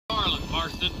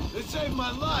Marston. They saved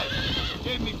my life.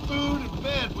 Gave me food and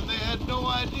bed when they had no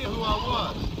idea who I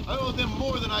was. I owe them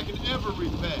more than I can ever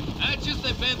repay. That's just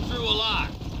they've been through a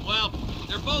lot. Well,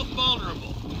 they're both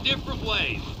vulnerable, in different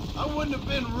ways. I wouldn't have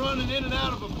been running in and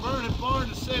out of a burning barn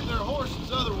to save their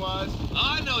horses otherwise.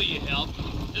 I know you helped,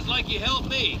 just like you helped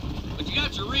me. But you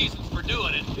got your reasons for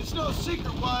doing it. It's no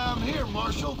secret why I'm here,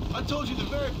 Marshal. I told you the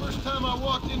very first time I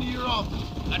walked into your office.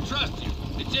 I trust you.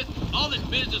 It's just all this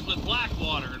business with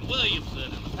Blackwater and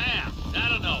Williamson and the past. I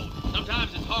don't know.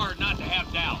 Sometimes it's hard not to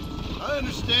have doubts. I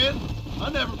understand. I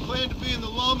never planned to be in the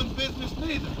lawman business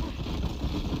neither.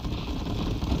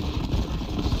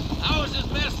 How is this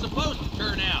mess supposed to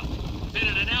turn out?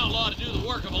 Sending an outlaw to do the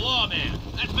work of a lawman.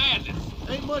 That's madness.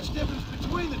 Ain't much difference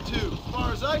between the two, as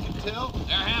far as I can tell.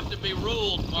 There have to be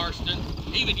rules, Marston.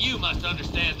 Even you must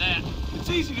understand that. It's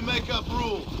easy to make up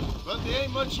rules, but they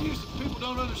ain't much use if people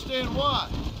don't understand why.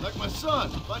 Like my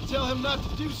son, if I tell him not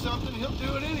to do something, he'll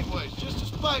do it anyways, just to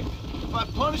spite me. If I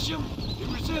punish him, he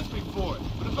resents me for it.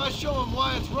 But if I show him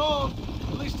why it's wrong,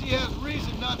 at least he has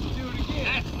reason not to do it again.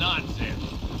 That's nonsense.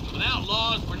 Without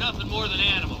laws, we're nothing more than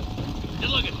animals.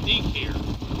 Just look at Deke here.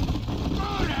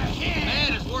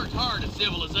 Man has worked hard at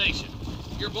civilization.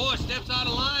 Your boy steps out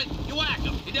of line, you whack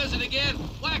him. He does it again,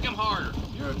 whack him harder.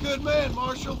 You're a good man,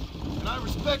 Marshal, and I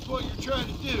respect what you're trying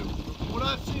to do. From what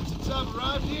I've seen since I've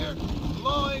arrived here, the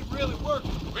law ain't really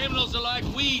working. Criminals are like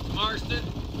weeds, Marston.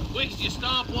 Quick as you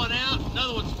stomp one out,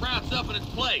 another one sprouts up in its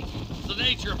place. It's the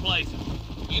nature of places.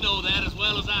 You know that as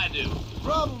well as I do. The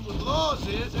problem with laws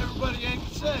is everybody ain't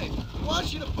the same. Why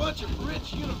should a bunch of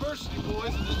rich university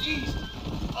boys in the East...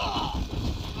 Oh,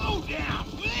 slow down,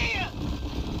 will ya?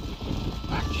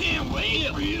 I can't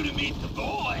wait for you to meet the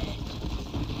boy.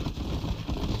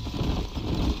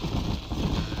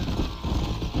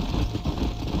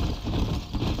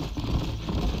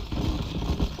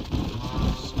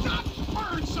 Stop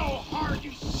spurring so hard,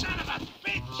 you son of a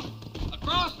bitch!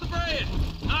 Across the bridge.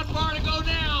 Not far to go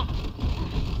now.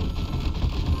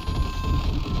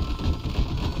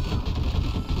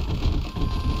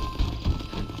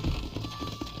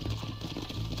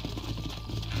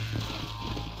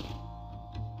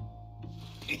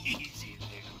 Easy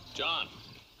there. John,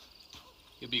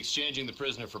 you'll be exchanging the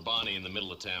prisoner for Bonnie in the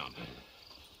middle of town.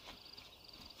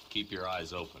 Keep your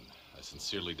eyes open. I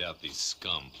sincerely doubt these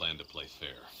scum plan to play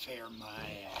fair. Fair my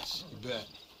ass. You bet.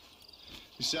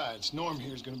 Besides, Norm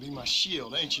here's gonna be my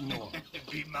shield, ain't you, Norm?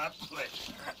 It'd be my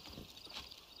pleasure.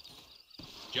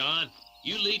 John,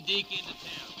 you lead Deke into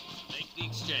town. Make the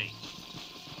exchange.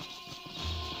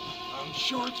 I'm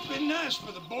sure it's been nice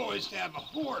for the boys to have a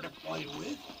whore to play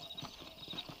with.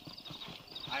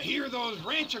 I hear those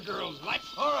rancher girls like...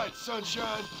 All right,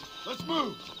 Sunshine, let's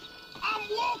move. I'm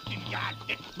walking,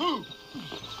 goddamn. Move.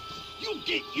 You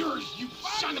get yours, you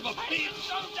son of a bitch.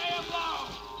 So damn long.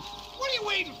 What are you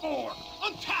waiting for?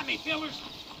 Untie me, fellers.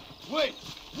 Wait,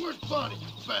 where's Bonnie, you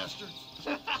bastards?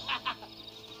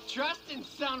 Trusting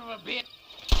son of a bitch.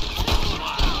 You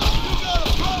got a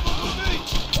problem with me?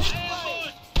 Hey,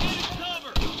 boys, get in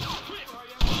cover. Quick.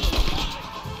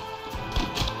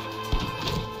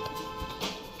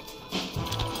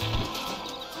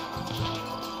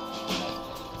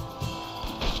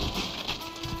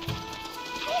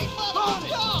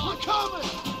 Bonnie, we're coming!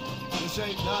 This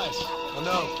ain't nice, I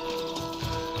know.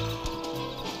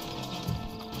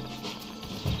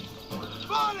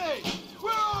 Bonnie,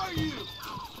 where are you?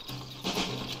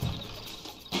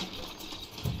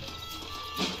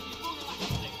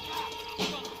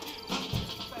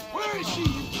 Where is she,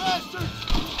 you bastards?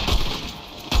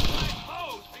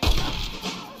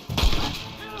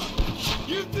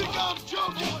 You think I'm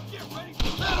joking?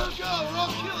 Let her go, or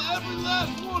I'll kill every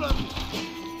last one of you.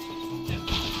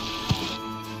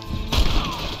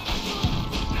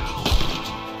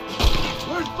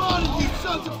 Where's Bonnie, you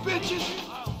sons of bitches?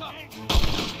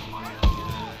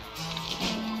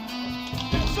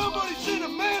 Did somebody send a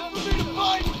man for me to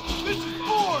fight? This is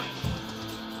boring.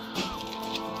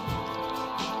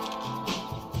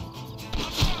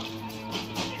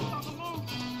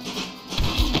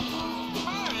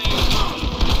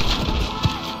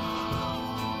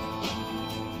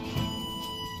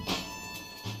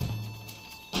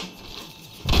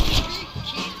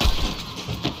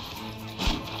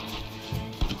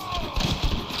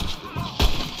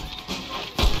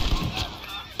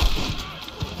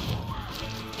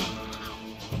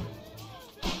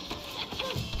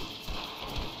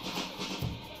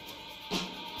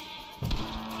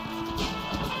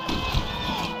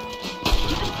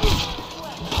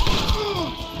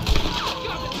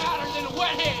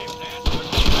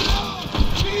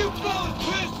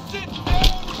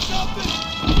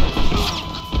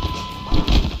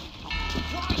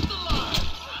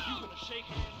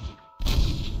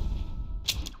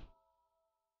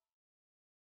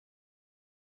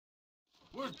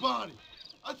 Where's Bonnie?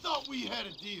 I thought we had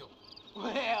a deal.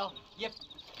 Well, you...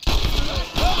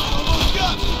 Almost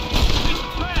got me! It's a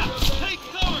trap! Take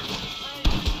cover!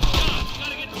 John,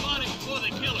 gotta get to Bonnie before they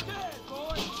kill her.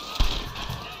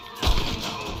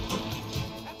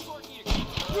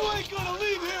 You ain't gonna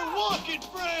leave here walking,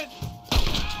 friend!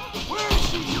 Where is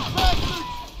she, you bastards?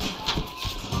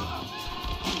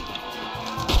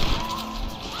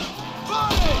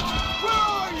 Bonnie! Where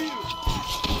are you?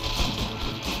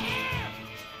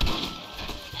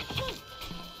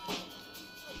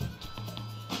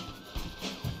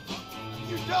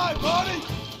 You die, Bonnie!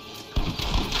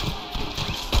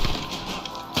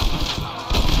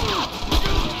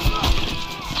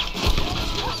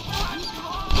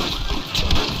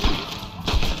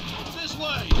 This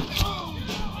way!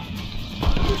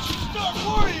 You should start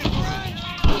worrying, friend!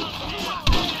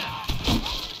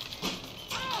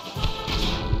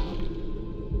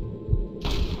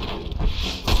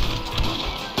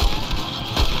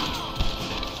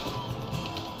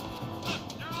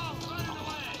 They're all running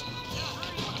away! Now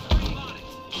hurry up and bring Bonnie!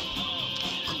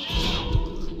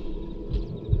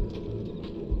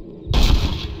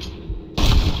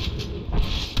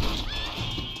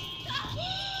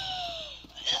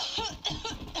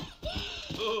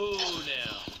 Oh,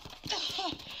 now.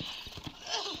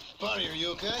 Bonnie, are you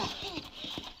okay?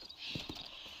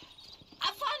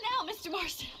 I'm fine now, Mr.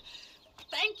 Marston.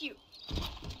 Thank you.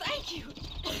 Thank you.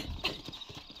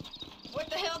 What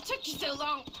the hell took you so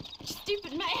long,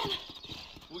 stupid man?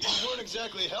 Well, you weren't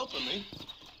exactly helping me.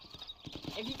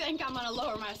 If you think I'm gonna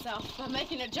lower myself by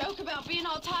making a joke about being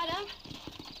all tied up,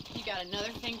 you got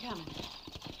another thing coming.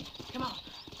 Come on.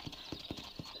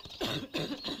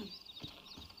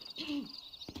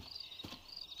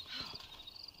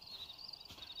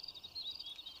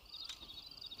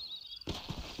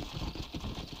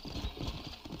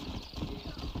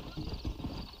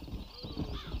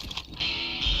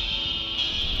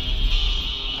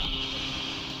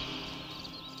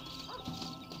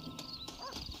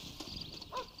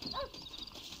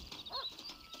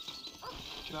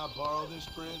 Can I borrow this,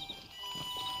 friend?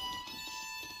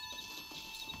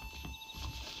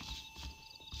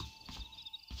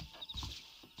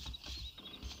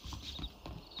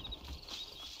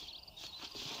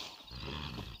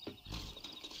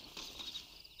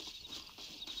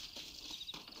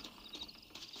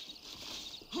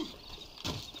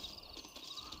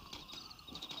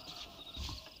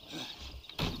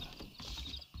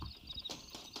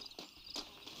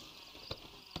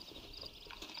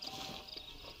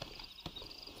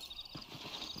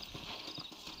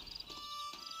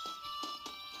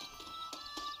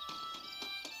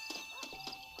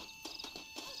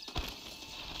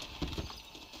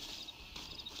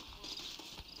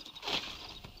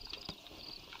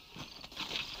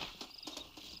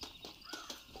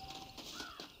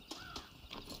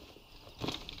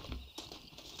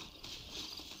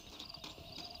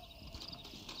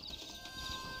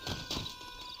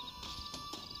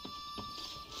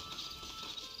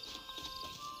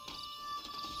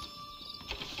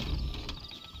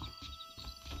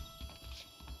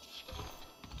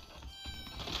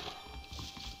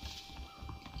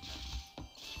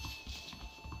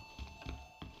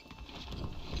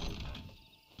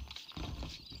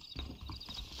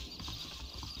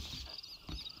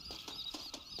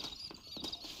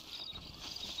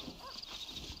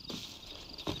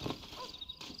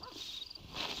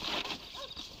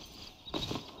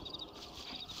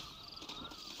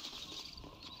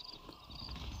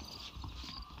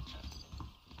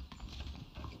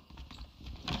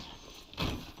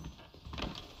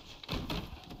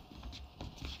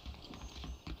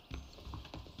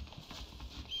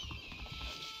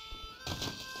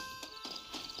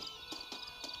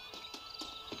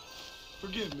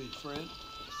 Forgive me, friend.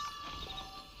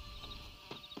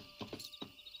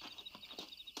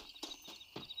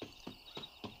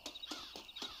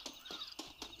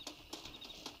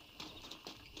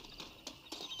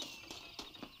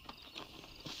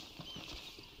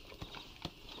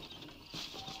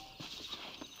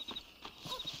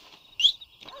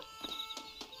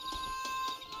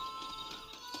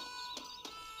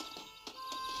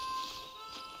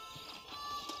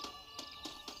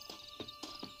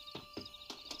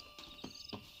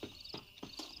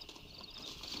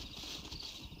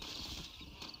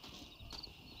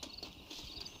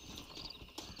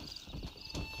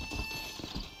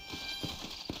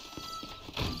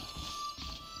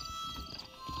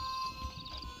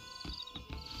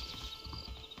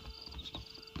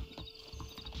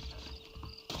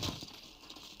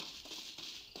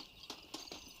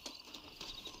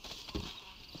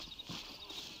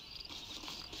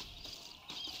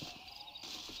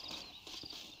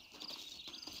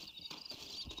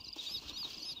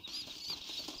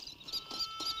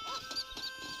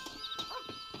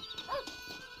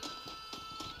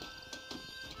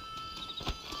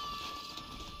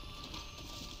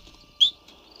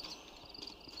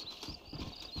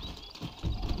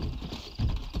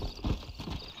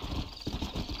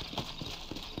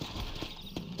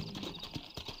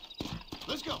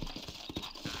 Let's go.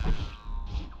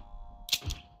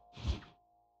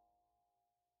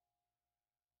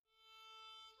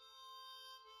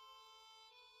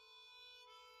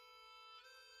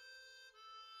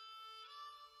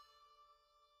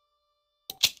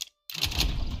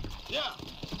 Yeah.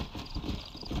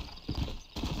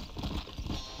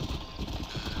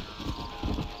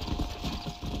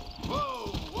 Whoa,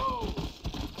 whoa.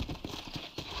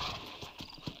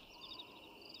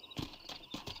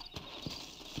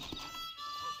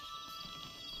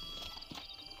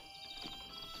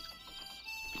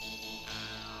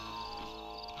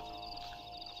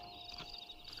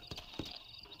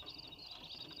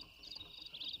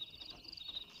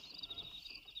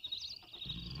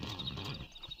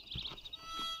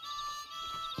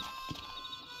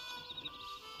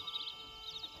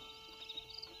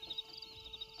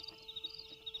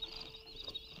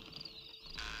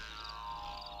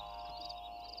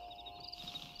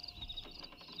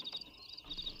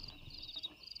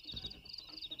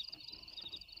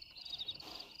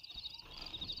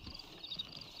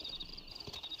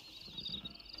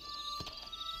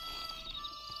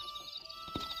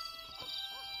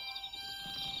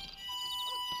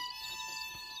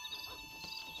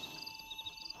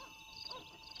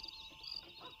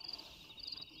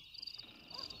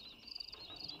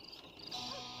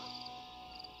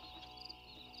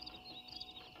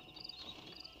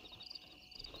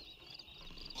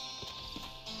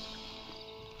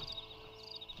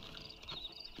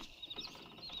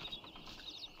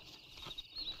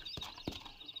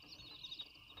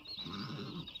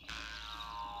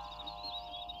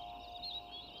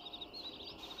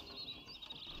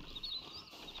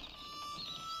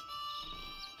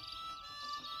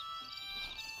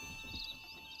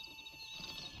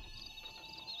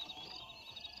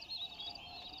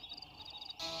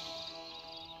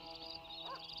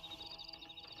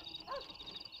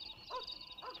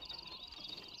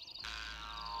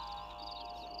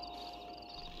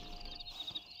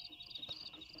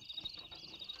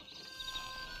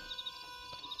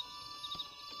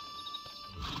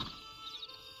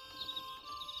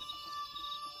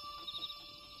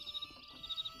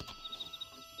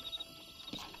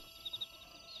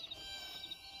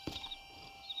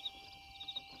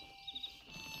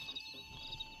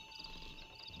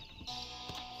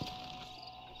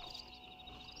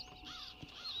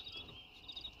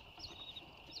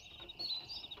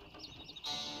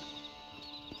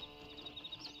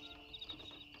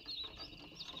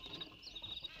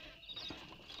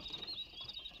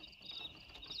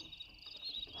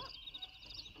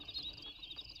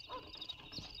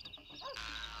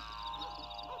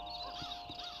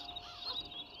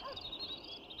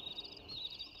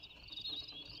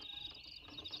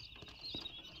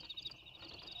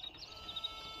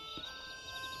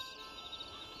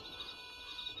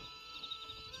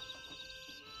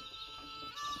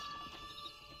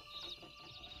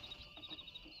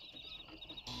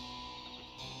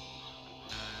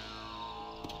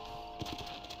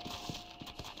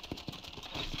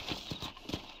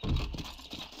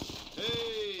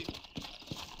 Hey.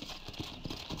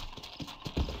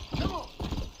 Come on.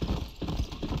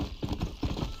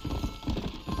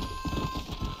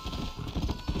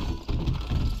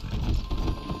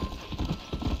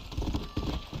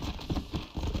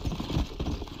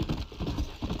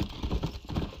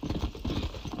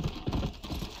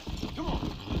 Come on.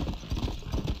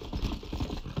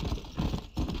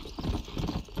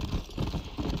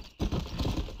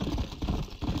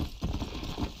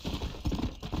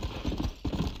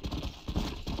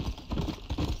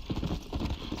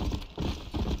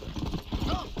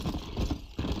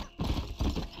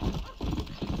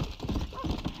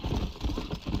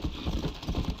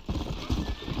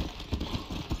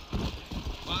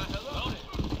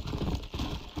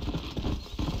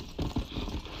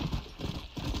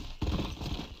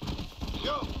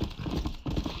 Go.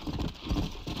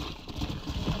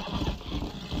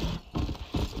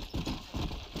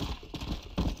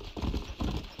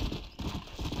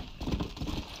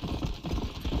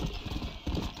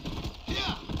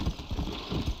 Yeah.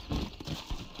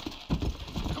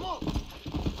 Come on.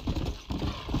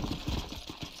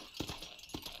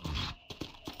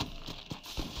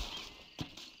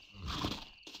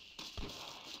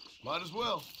 Might as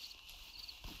well.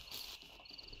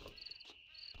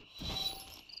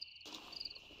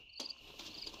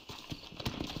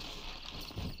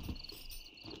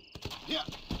 Yeah.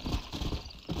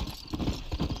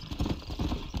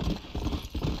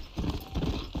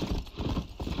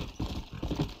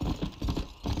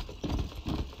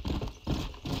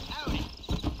 Howdy.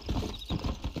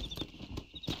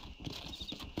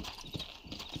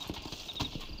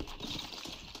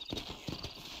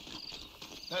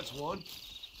 That's one.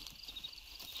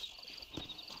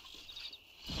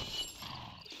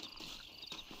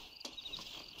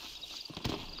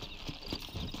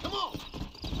 Come on!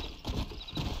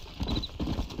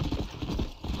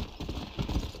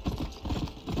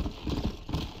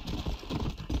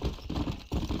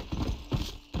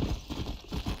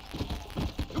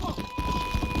 Come on!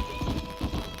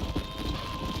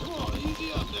 Come on,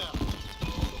 easy up now.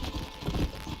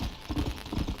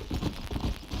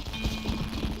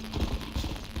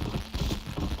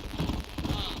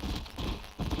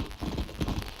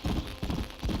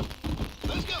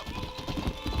 Let's go!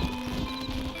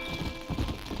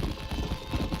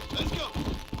 Let's go!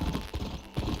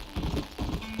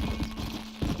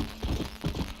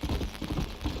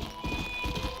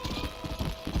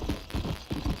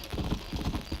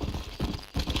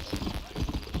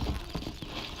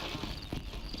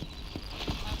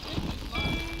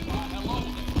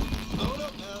 Load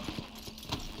up now.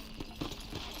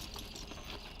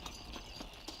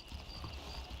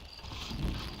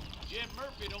 Jim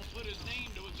Murphy don't put his name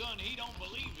to a gun he don't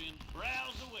believe in.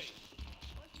 Browse away.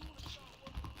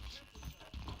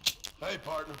 Hey,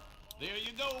 partner. There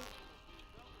you go.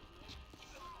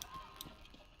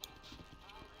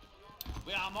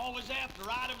 Well, I'm always after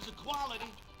items of quality.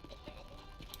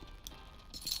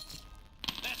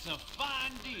 That's a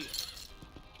fine deal.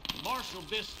 Marshal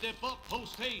best step up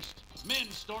post haste. Men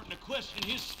starting to question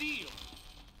his steel.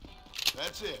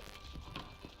 That's it.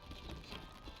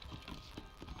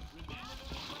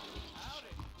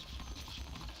 Howdy.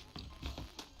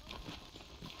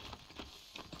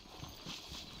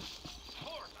 Of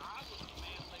course, I was a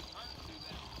man they turned to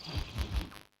that.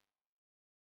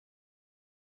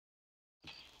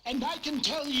 And I can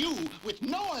tell you with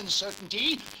no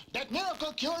uncertainty that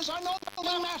miracle cures are no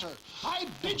matter. I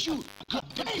bid you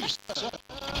good day, sir.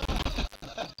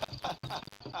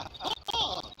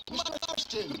 Oh, Mr.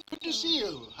 Austin, good to see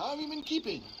you. How have you been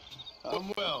keeping?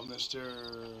 I'm well, Mr.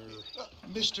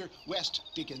 Mr. West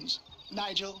Dickens,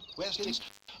 Nigel West Dickens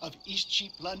of East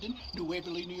Cheap, London, New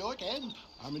Waverly, New York, and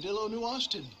Armadillo, New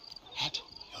Austin. At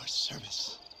your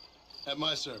service. At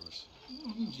my service.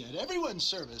 At everyone's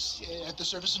service. At the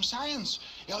service of science,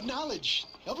 of knowledge,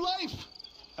 of life.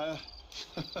 How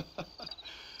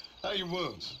are your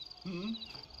wounds?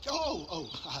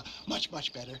 Much,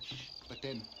 much better. But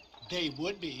then they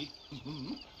would be.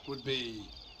 Would be...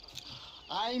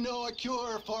 I know a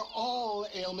cure for all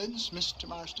ailments, Mr.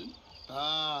 Marston.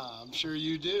 Ah, I'm sure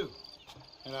you do.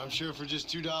 And I'm sure for just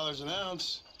 $2 an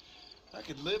ounce, I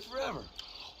could live forever.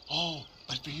 Oh,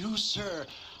 but for you, sir,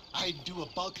 I'd do a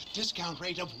bulk discount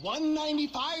rate of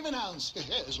 $1.95 an ounce.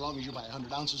 As long as you buy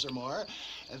 100 ounces or more.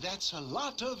 That's a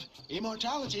lot of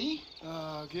immortality.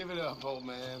 Give it up, old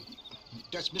man.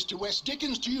 That's Mr. West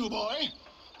Dickens to you, boy.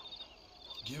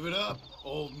 Give it up,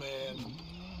 old man.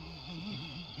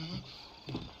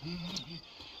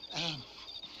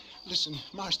 Listen,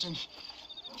 Marston,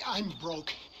 I'm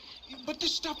broke. But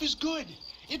this stuff is good.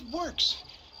 It works.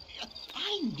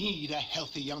 I need a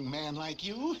healthy young man like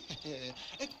you.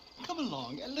 Come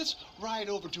along, and let's ride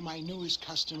over to my newest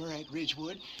customer at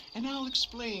Ridgewood, and I'll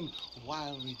explain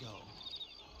while we go.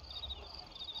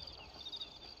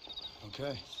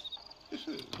 Okay.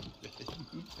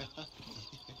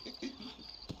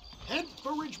 Head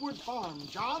for Ridgewood Farm,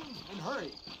 John, and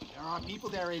hurry. There are people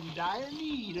there in dire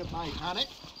need of my tonic.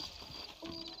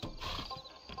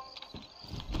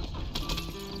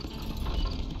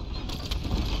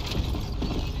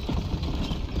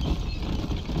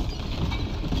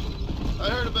 I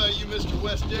heard about you, Mr.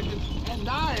 West Dickens. And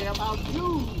I about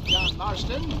you, John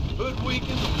Marston.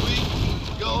 Hoodwinking the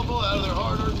weak, gullible out of their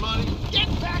hard-earned money. Get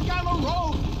back on the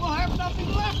road. We'll have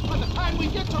nothing left by the time we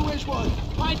get to Ridgewood.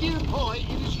 My dear boy,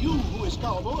 it is you who is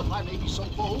gullible, if I may be so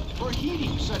bold, for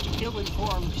heeding such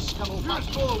ill-informed scuttlebutt. You're as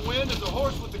full of wind as a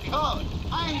horse with the colic.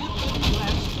 I have been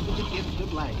blessed with the gift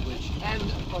of language, and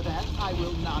for that I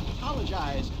will not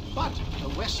apologize. But the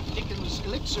West Dickens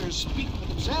elixirs speak for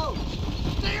themselves.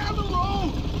 Stay on the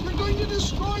road! You're going to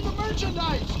destroy the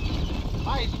merchandise!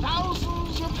 My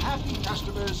thousands of happy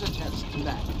customers attest to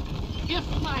that. If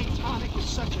my tonic is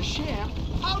such a sham,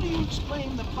 how do you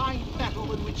explain the fine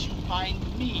metal in which you find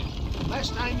me?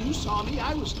 Last time you saw me,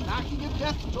 I was knocking at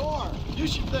death's door. You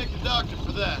should thank the doctor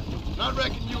for that. And I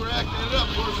reckon you were acting it up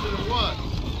worse than it was.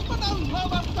 For the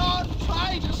love of God,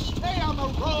 try to stay on the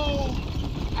road.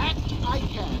 Act I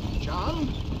can, John.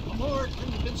 A more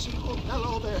convincing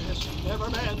Othello there has never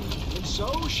been, and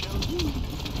so shall you.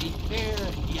 A fair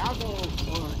Iago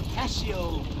or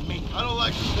Cassio make. I don't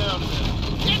like the sound of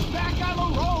that. Get back on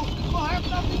the road! We'll have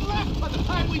nothing left by the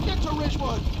time we get to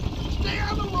Ridgewood. Stay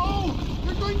on the road!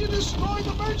 You're going to destroy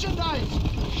the merchandise!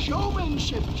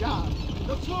 Showmanship, John.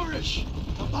 The flourish.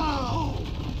 The bow.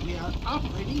 We are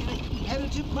operating in a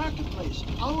competitive marketplace.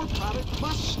 Our product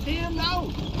must stand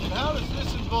out. And how does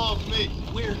this involve me?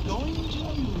 We're going to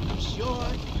use your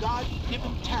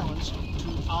God-given talents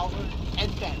to our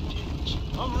advantage.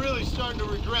 I'm really starting to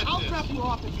regret I'll this. drop you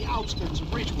off at the outskirts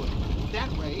of Ridgewood.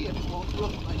 That way, it won't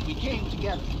look like we came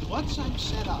together. Once I'm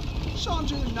set up,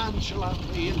 saunter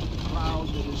nonchalantly into the crowd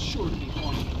that is sure to be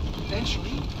forming.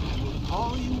 Eventually, I will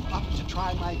call you up to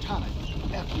try my tonic.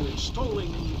 After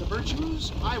extolling the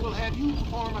virtues, I will have you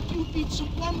perform a few feats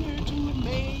of wonder to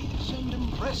amaze and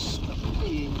impress the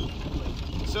paying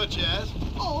public. Such as?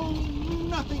 Oh,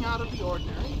 nothing out of the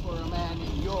ordinary for a man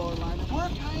in your line of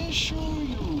work, I assure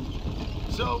you.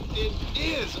 So it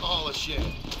is all a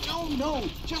sham. No,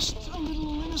 just a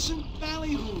little innocent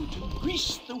ballyhoo to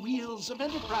grease the wheels of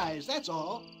enterprise, that's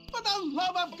all. For the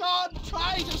love of God,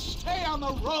 try to stay on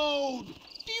the road.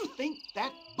 Do you think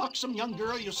that buxom young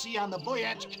girl you see on the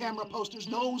Voyage camera posters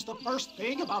knows the first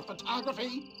thing about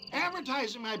photography?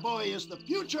 Advertising, my boy, is the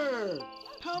future.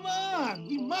 Come on,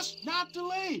 we must not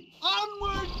delay.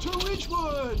 Onward to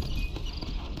Ridgewood.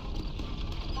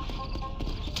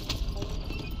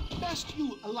 Best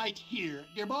you alight here,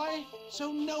 dear boy,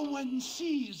 so no one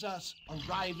sees us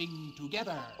arriving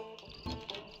together.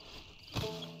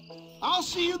 I'll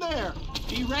see you there.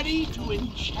 Be ready to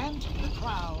enchant the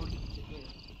crowd.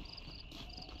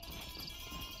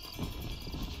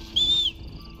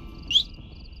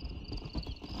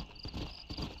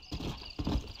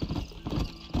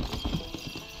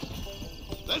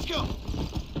 Let's go.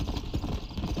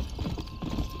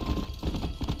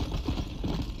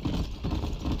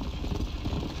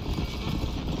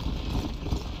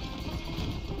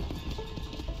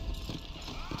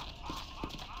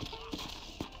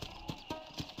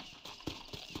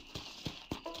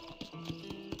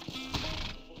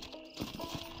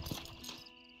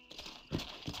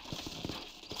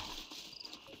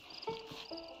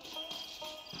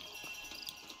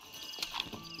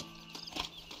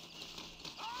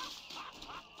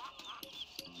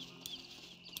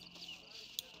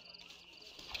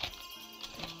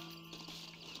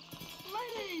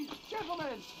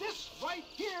 Gentlemen, this right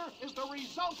here is the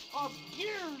result of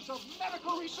years of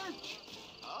medical research.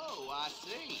 Oh, I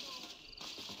see.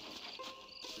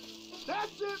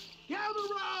 That's it. Gather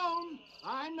round.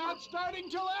 I'm not starting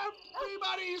till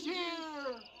everybody's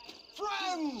here.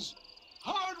 Friends,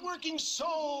 hard-working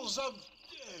souls of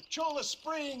Cholla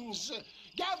Springs,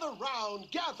 gather round,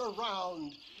 gather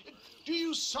round. Do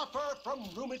you suffer from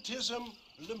rheumatism,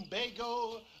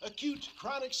 lumbago, acute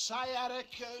chronic sciatic,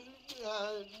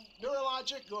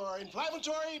 neurologic or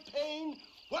inflammatory pain?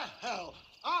 Well,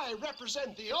 I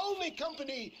represent the only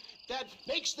company that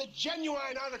makes the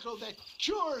genuine article that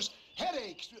cures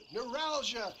headaches,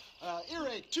 neuralgia,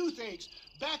 earache, toothaches,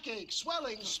 backache,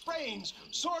 swelling, sprains,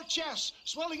 sore chests,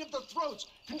 swelling of the throats,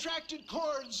 contracted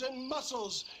cords and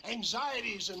muscles,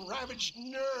 anxieties and ravaged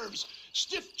nerves,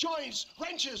 stiff joints,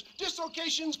 wrenches,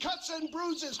 dislocations, cuts and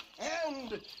bruises,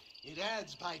 and it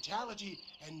adds vitality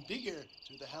and vigor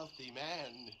to the healthy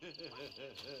man.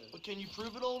 But can you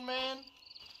prove it, old man?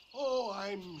 Oh,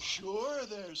 I'm sure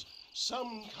there's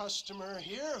some customer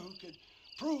here who could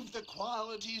prove the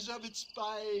qualities of it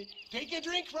by taking a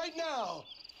drink right now.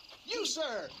 You,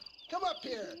 sir, come up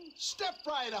here. Step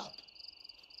right up.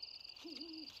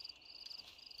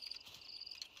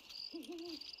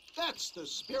 That's the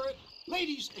spirit.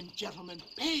 Ladies and gentlemen,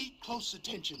 pay close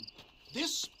attention.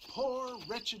 This poor,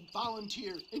 wretched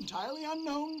volunteer, entirely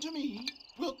unknown to me,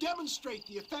 will demonstrate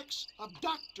the effects of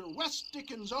Dr. West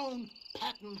Dickens' own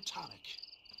patent tonic.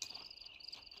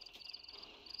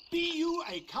 Be you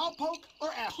a cowpoke or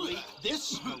athlete,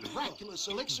 this miraculous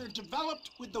elixir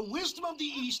developed with the wisdom of the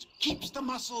East keeps the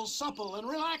muscles supple and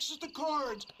relaxes the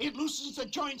cords. It loosens the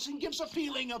joints and gives a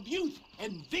feeling of youth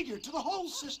and vigor to the whole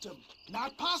system.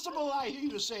 Not possible, I hear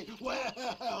you say.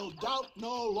 Well, doubt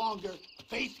no longer.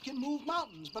 Faith can move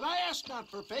mountains, but I ask not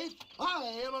for faith.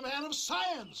 I am a man of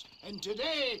science, and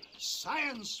today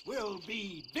science will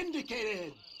be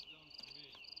vindicated.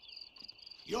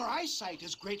 Your eyesight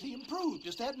has greatly improved.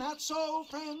 Is that not so,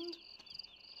 friend?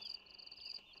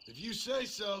 If you say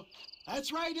so.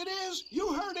 That's right, it is.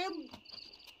 You heard him.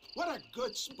 What a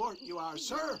good sport you are,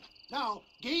 sir. Now,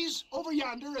 gaze over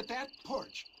yonder at that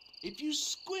porch. If you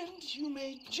squint, you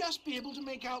may just be able to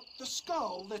make out the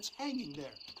skull that's hanging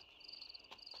there.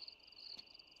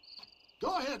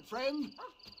 Go ahead, friend.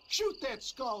 Shoot that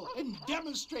skull and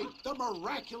demonstrate the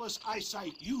miraculous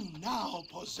eyesight you now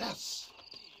possess.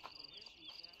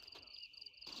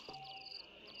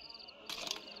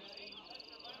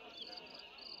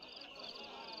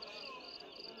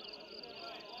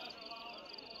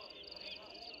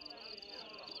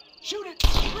 shoot it.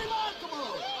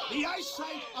 Remarkable! The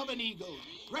eyesight of an eagle,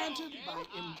 granted by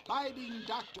imbibing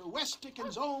Dr. West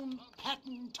Dickens' own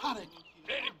patent tonic.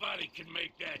 Anybody can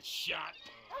make that shot.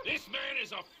 This man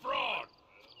is a fraud.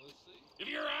 If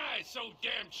your eye's so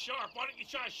damn sharp, why don't you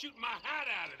try shooting my hat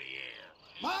out of the air?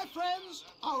 My friends,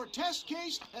 our test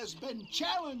case has been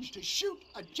challenged to shoot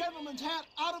a gentleman's hat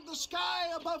out of the sky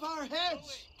above our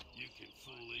heads. You can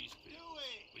fool these people,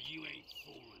 but you ain't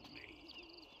fooling me.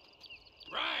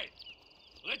 Right.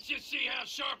 Let's just see how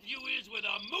sharp you is with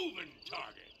a moving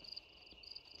target.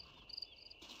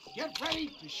 Get ready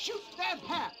to shoot that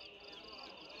hat.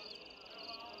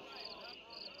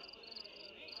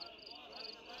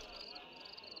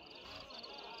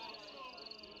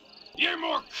 You're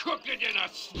more crooked than a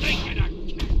snake in a cat.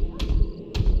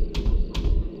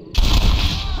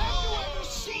 Have you ever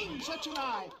seen such an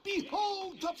eye?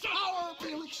 Behold the power of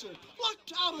the elixir,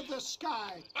 plucked out of the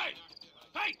sky. Hey!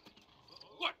 Hey!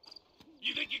 What?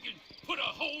 You think you can put a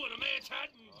hole in a man's hat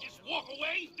and just walk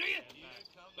away, do you?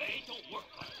 Hey, it don't work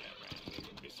like that,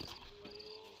 right, mister.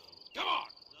 Come on!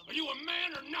 Are you a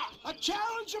man or not? A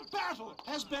challenge of battle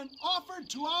has been offered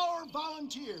to our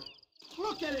volunteer.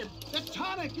 Look at him! The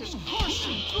tonic is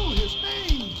coursing through his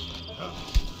veins! Look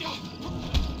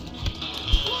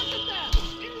at that!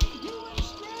 Inhuman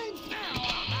strength!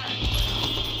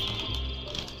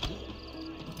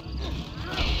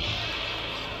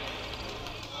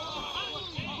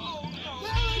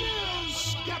 There it is,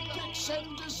 skeptics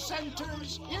and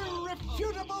dissenters!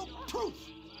 Irrefutable proof!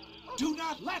 Do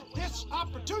not let this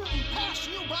opportunity pass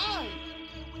you by!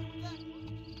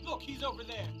 Look, he's over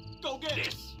there. Go get him.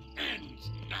 This ends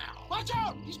now. Watch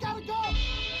out! He's got a gun!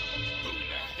 Who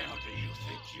the hell do you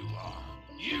think you are?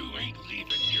 You ain't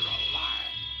leaving here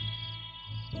alive.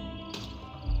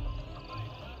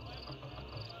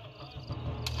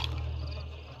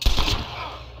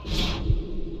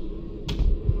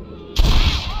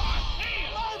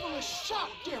 Marvelous shot,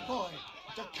 dear boy!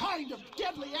 The kind of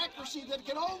deadly accuracy that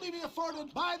can only be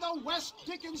afforded by the West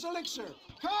Dickens elixir.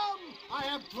 Come, I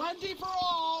have plenty for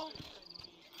all.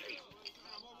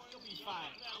 You'll be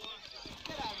fine.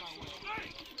 Get out of my way. Hey,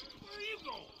 where are you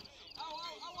going? I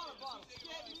want a bottle.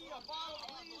 Get me a bottle,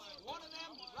 please. One of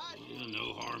them right here.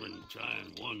 No harm in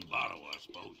trying one bottle, I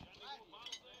suppose.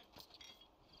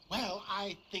 Well,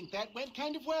 I think that went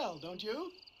kind of well, don't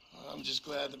you? I'm just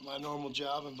glad that my normal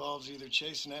job involves either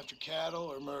chasing after cattle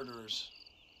or murderers.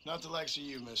 Not the likes of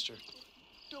you, mister.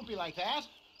 Don't be like that.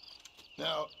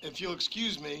 Now, if you'll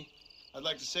excuse me, I'd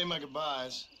like to say my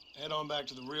goodbyes, head on back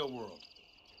to the real world.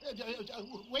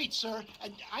 Wait, sir.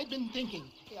 I've been thinking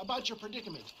about your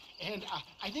predicament, and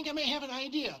I think I may have an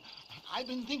idea. I've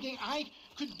been thinking I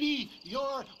could be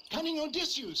your cunning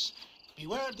Odysseus.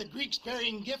 Beware of the Greeks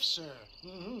bearing gifts, sir.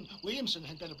 Williamson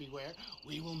had better beware.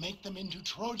 We will make them into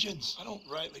Trojans. I don't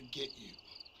rightly get you.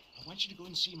 I want you to go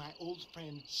and see my old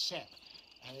friend Seth.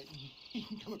 He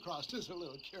can come across as a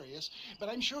little curious, but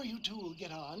I'm sure you two will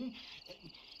get on.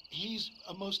 He's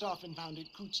most often found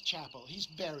at Coots Chapel. He's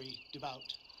very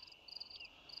devout.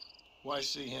 Why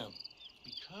see him?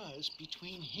 Because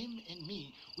between him and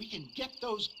me, we can get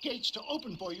those gates to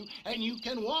open for you, and you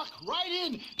can walk right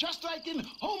in, just like in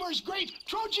Homer's great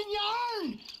Trojan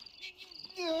yarn.